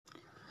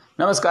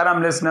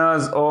Namaskaram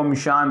listeners, Om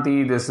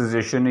Shanti, this is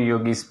Yashuni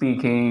Yogi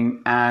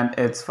speaking and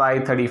it's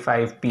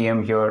 5:35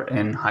 p.m. here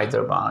in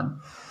Hyderabad.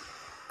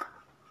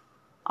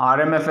 Our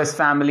MFS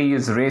family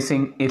is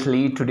racing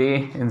Italy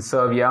today in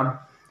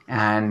Serbia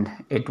and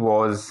it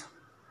was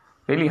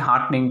really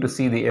heartening to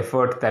see the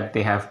effort that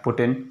they have put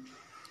in,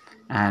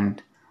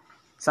 and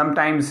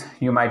sometimes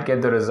you might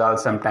get the result,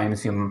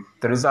 sometimes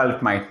the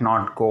result might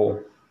not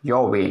go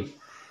your way,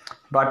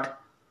 but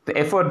the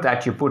effort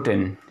that you put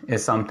in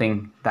is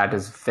something that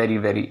is very,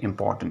 very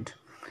important.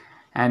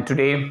 And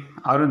today,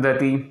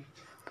 Arundhati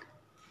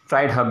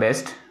tried her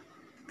best.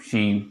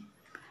 She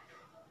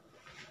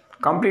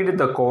completed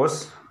the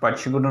course, but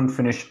she couldn't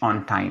finish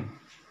on time.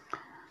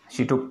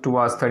 She took 2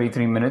 hours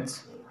 33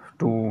 minutes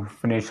to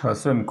finish her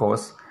swim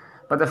course.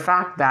 But the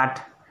fact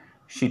that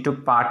she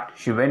took part,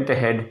 she went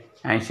ahead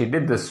and she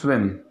did the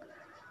swim,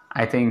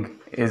 I think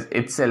is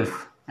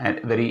itself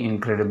a very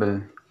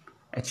incredible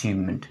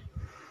achievement.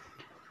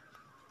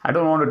 I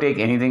don't want to take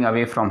anything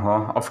away from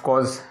her. Of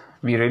course,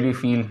 we really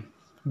feel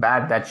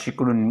bad that she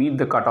couldn't meet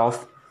the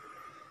cutoff,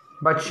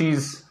 but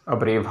she's a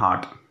brave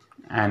heart,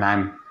 and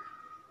I'm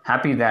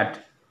happy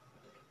that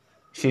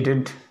she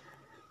didn't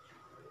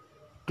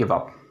give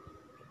up.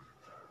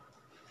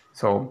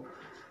 So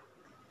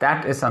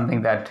that is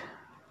something that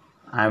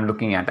I'm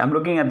looking at. I'm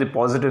looking at the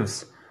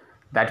positives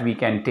that we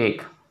can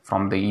take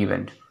from the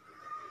event.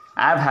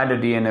 I've had a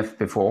DNF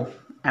before,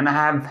 and I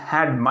have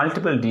had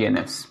multiple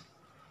DNFs.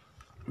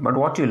 But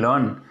what you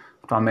learn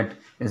from it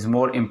is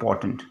more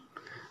important.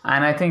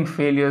 And I think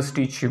failures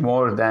teach you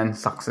more than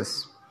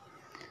success.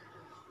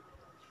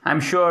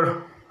 I'm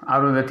sure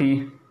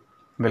Arundhati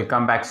will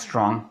come back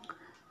strong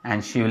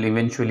and she will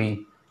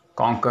eventually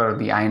conquer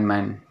the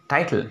Ironman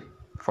title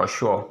for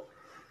sure.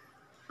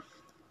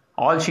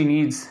 All she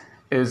needs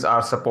is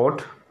our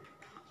support,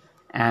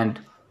 and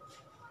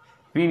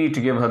we need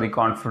to give her the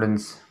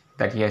confidence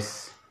that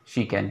yes,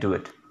 she can do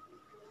it.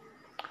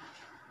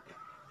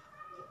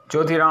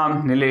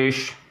 Jyotiram,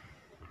 Nilesh,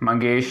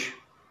 Mangesh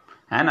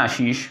and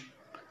Ashish,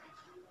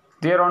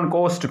 they are on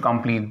course to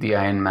complete the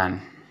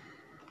Ironman.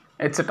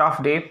 It's a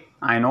tough day,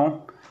 I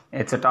know.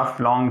 It's a tough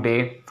long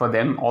day for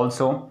them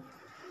also.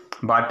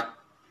 But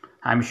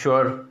I'm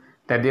sure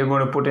that they're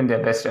going to put in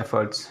their best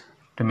efforts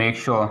to make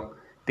sure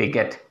they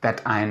get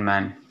that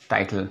Ironman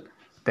title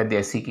that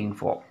they're seeking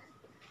for.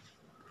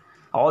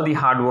 All the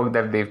hard work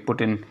that they've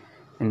put in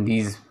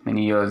these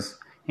many years,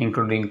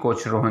 including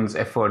Coach Rohan's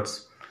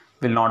efforts,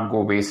 will not go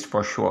waste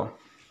for sure.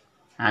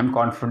 I'm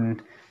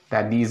confident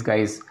that these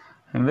guys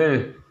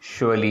will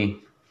surely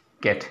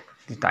get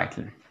the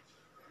title.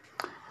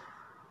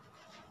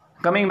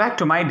 Coming back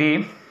to my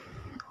day,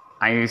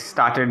 I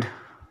started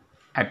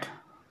at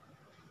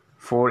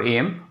 4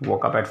 a.m.,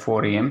 woke up at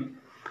 4 a.m.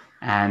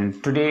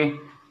 and today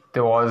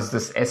there was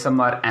this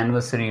SMR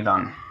anniversary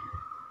run.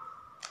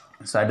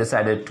 So I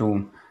decided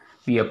to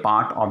be a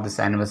part of this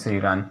anniversary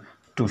run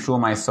to show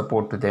my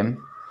support to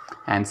them,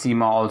 and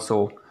Seema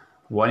also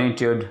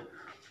volunteered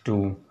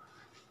to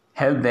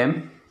help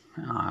them,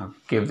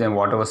 give them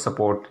whatever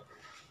support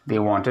they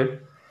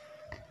wanted.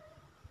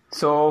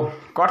 So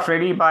got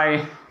ready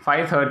by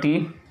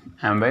 5:30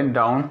 and went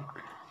down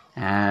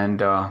and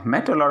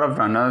met a lot of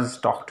runners,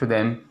 talked to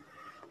them,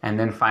 and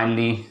then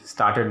finally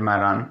started my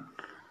run.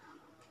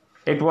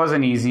 It was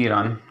an easy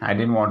run. I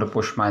didn't want to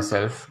push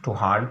myself too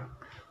hard.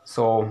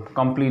 So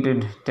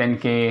completed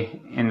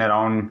 10K in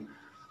around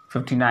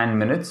 59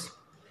 minutes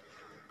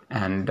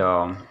and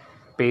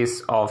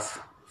pace of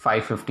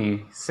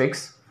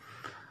 5:56,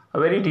 a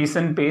very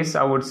decent pace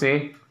I would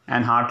say,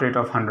 and heart rate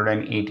of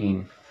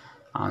 118.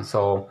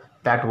 So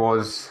that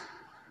was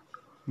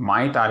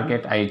my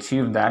target. I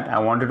achieved that. I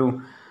wanted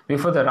to,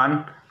 before the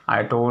run,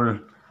 I told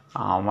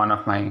one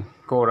of my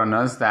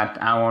co-runners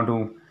that I want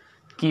to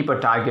keep a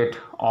target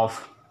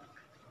of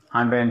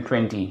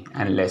 120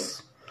 and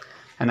less,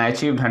 and I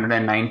achieved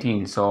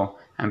 119, so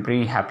I'm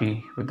pretty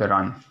happy with the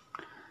run.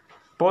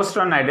 Post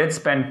run, I did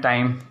spend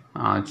time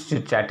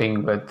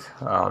chit-chatting with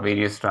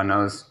various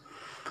runners,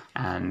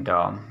 and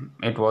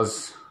it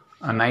was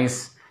a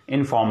nice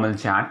informal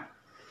chat.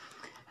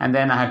 And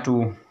then I had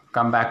to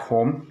come back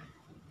home,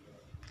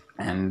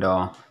 and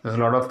there's a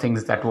lot of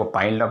things that were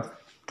piled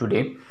up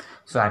today,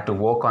 so I had to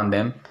work on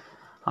them.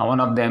 One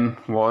of them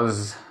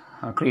was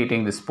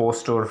creating this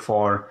poster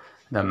for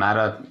the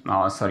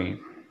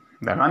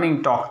the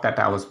running talk that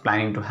I was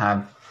planning to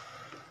have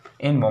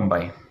in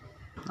Mumbai.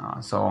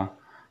 So I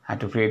had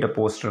to create a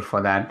poster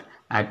for that.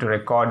 I had to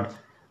record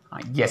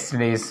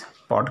yesterday's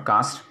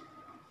podcast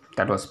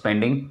that was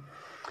pending,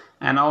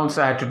 and I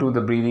also had to do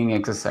the breathing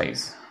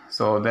exercise.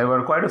 So there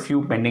were quite a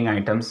few pending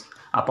items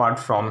apart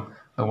from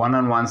the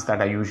one-on-ones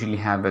that I usually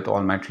have with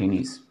all my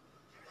trainees.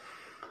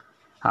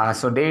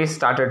 So day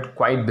started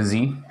quite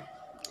busy.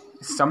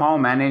 Somehow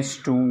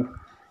managed to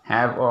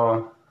have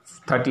a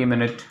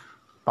 30-minute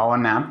power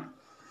nap.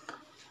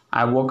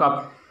 I woke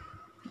up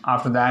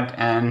after that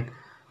and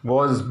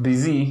was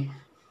busy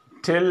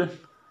till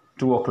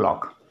 2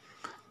 o'clock.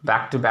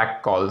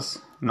 Back-to-back calls,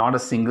 not a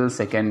single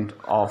second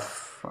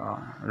of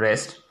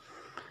rest.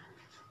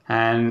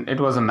 and it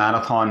was a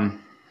marathon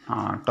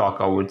talk,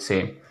 I would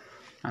say.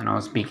 And I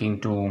was speaking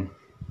to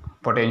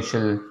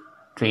potential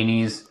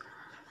trainees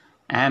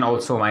and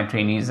also my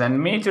trainees,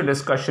 and major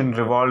discussion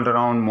revolved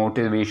around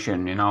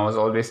motivation. I was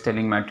always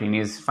telling my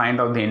trainees,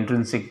 find out the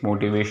intrinsic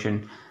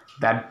motivation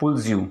that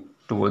pulls you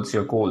towards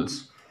your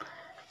goals.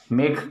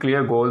 Make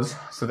clear goals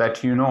so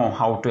that you know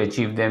how to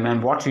achieve them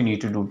and what you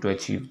need to do to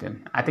achieve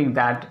them. I think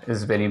that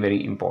is very,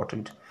 very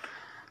important.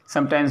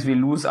 Sometimes we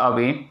lose our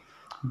way,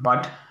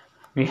 but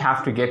we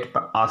have to get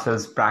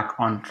ourselves back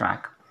on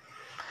track.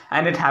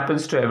 And it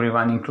happens to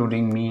everyone,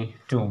 including me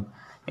too.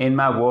 In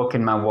my work,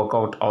 in my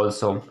workout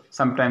also,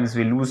 sometimes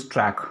we lose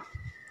track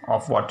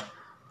of what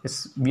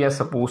we are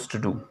supposed to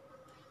do.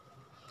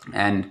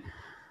 And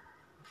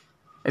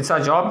it's our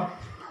job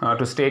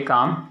to stay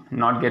calm,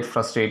 not get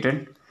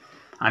frustrated,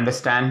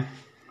 understand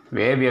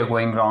where we are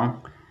going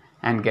wrong,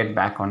 and get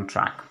back on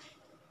track.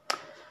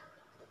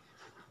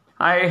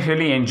 I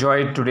really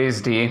enjoyed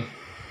today's day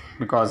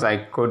because I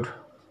could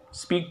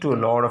speak to a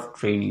lot of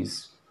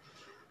trainees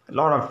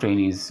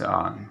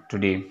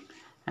today,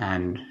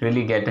 and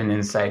really get an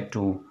insight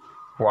to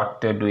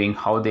what they're doing,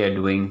 how they are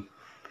doing,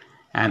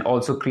 and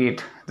also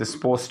create this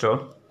poster.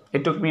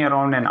 It took me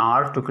around an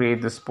hour to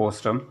create this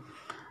poster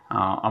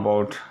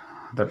about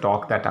the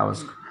talk that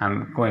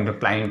I'm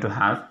planning to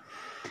have,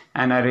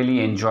 and I really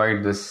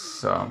enjoyed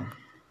this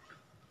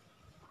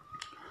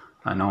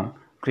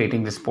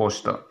creating this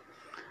poster.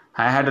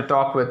 I had a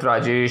talk with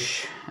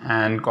Rajesh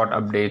and got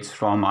updates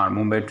from our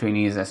Mumbai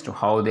trainees as to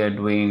how they are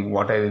doing,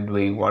 what are they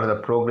doing, what are the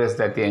progress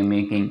that they are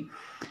making.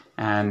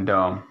 And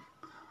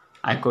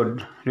I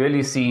could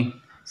really see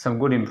some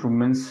good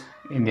improvements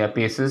in their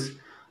paces.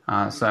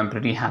 So I'm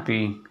pretty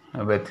happy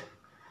with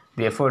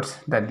the efforts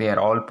that they are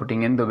all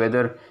putting in. The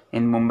weather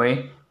in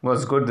Mumbai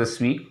was good this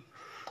week.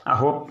 I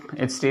hope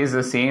it stays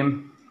the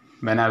same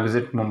when I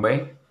visit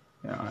Mumbai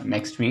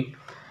next week.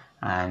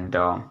 And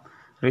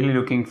really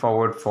looking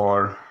forward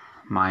for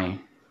my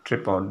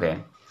trip out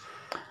there.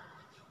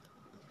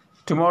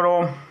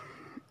 Tomorrow,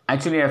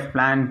 actually, I've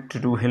planned to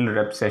do hill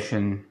rep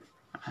session,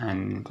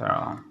 and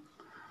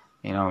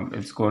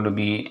it's going to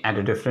be at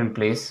a different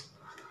place,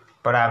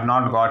 but I have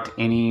not got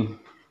any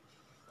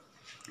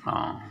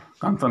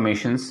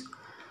confirmations,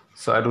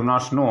 so I do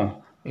not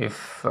know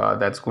if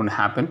that's going to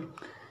happen.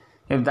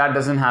 If that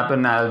doesn't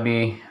happen, I'll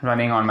be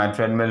running on my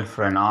treadmill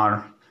for an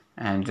hour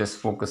and just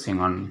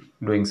focusing on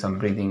doing some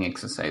breathing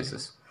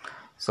exercises.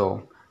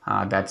 So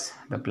that's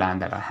the plan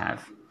that I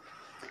have.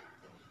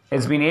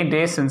 It's been 8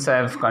 days since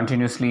I've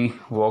continuously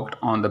worked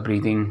on the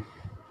breathing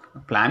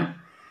plan,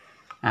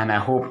 and I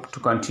hope to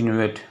continue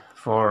it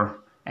for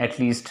at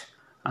least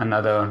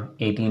another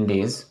 18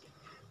 days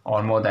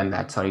or more than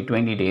that,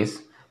 20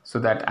 days, so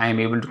that I am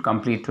able to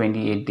complete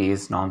 28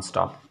 days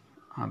non-stop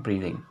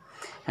breathing.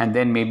 And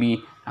then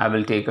maybe I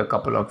will take a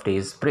couple of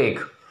days break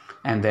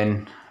and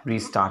then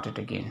restart it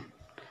again.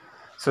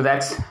 So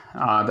that's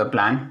the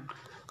plan,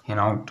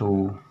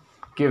 to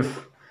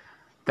give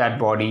that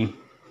body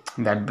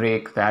that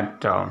break,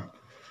 that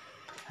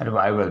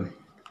revival.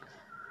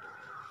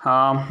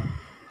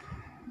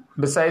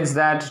 Besides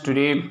that,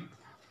 today,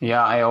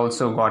 I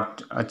also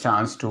got a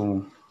chance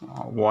to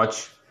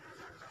watch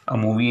a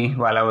movie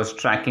while I was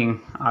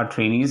tracking our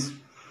trainees.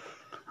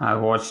 I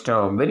watched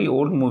a very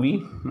old movie,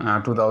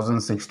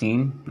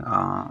 2016,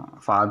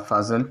 Fahad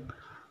Fazil.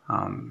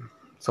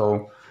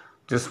 So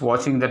just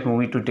watching that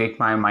movie to take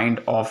my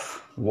mind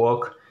off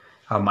work,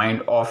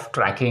 mind off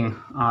tracking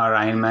our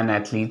Ironman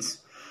athletes.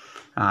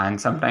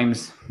 And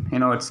sometimes,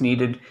 it's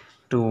needed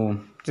to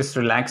just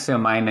relax your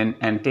mind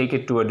and take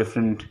it to a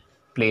different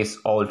place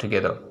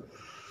altogether.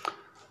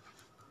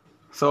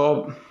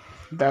 So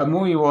the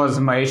movie was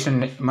Mahesh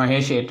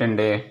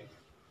Etande,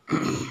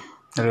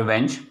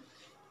 Revenge,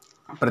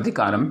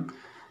 Pratikaram,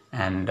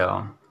 and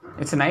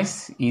it's a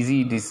nice,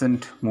 easy,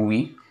 decent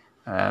movie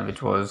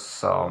which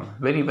was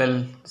very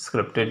well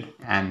scripted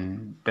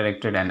and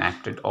directed and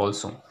acted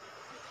also.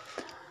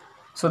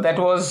 So that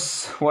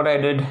was what I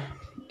did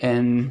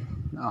in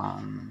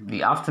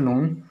the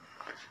afternoon.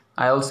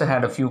 I also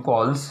had a few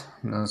calls,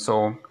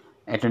 so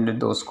attended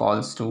those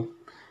calls too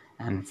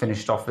and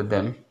finished off with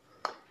them.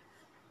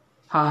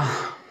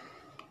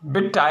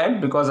 Bit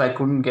tired because I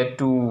couldn't get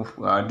to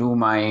do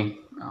my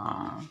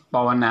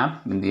power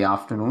nap in the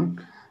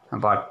afternoon,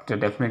 but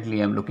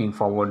definitely I'm looking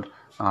forward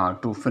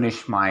to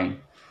finish my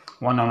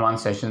one-on-one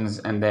sessions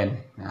and then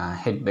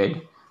hit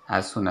bed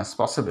as soon as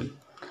possible.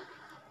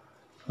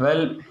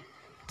 Well,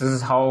 this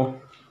is how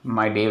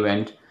my day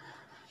went.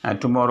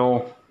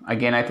 Tomorrow,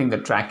 again, I think the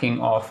tracking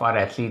of our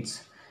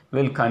athletes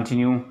will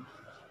continue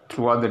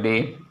throughout the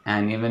day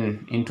and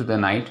even into the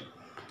night.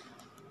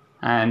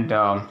 And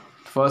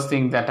first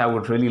thing that I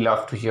would really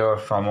love to hear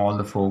from all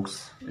the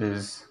folks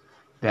is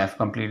they have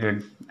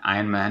completed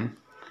Ironman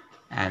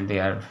and they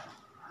are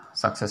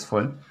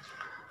successful.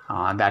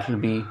 That will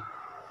be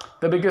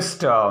the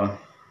biggest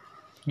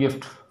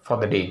gift for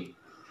the day.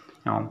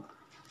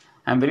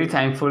 I'm very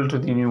thankful to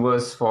the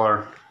universe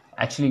for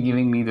actually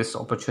giving me this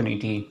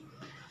opportunity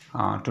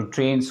to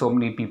train so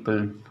many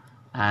people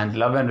and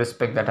love and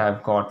respect that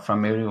I've got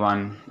from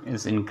everyone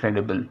is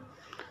incredible.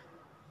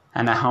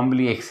 And I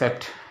humbly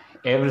accept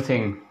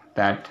everything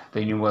that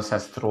the universe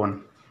has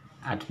thrown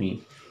at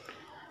me.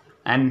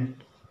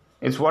 And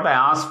it's what I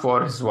ask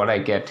for is what I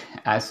get,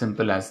 as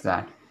simple as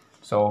that.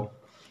 So,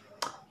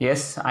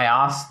 yes, I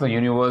ask the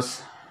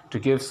universe to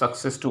give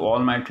success to all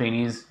my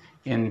trainees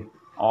in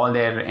all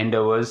their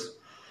endeavors,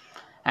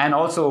 and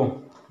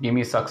also give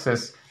me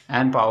success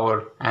and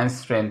power and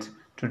strength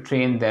to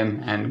train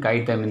them and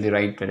guide them in the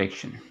right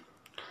direction.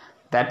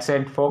 That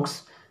said,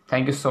 folks,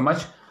 thank you so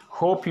much.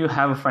 Hope you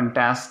have a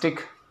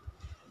fantastic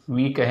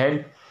week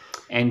ahead.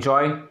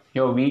 Enjoy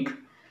your week.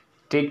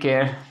 Take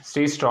care,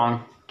 stay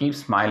strong, keep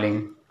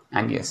smiling,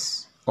 and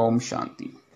yes, Om Shanti.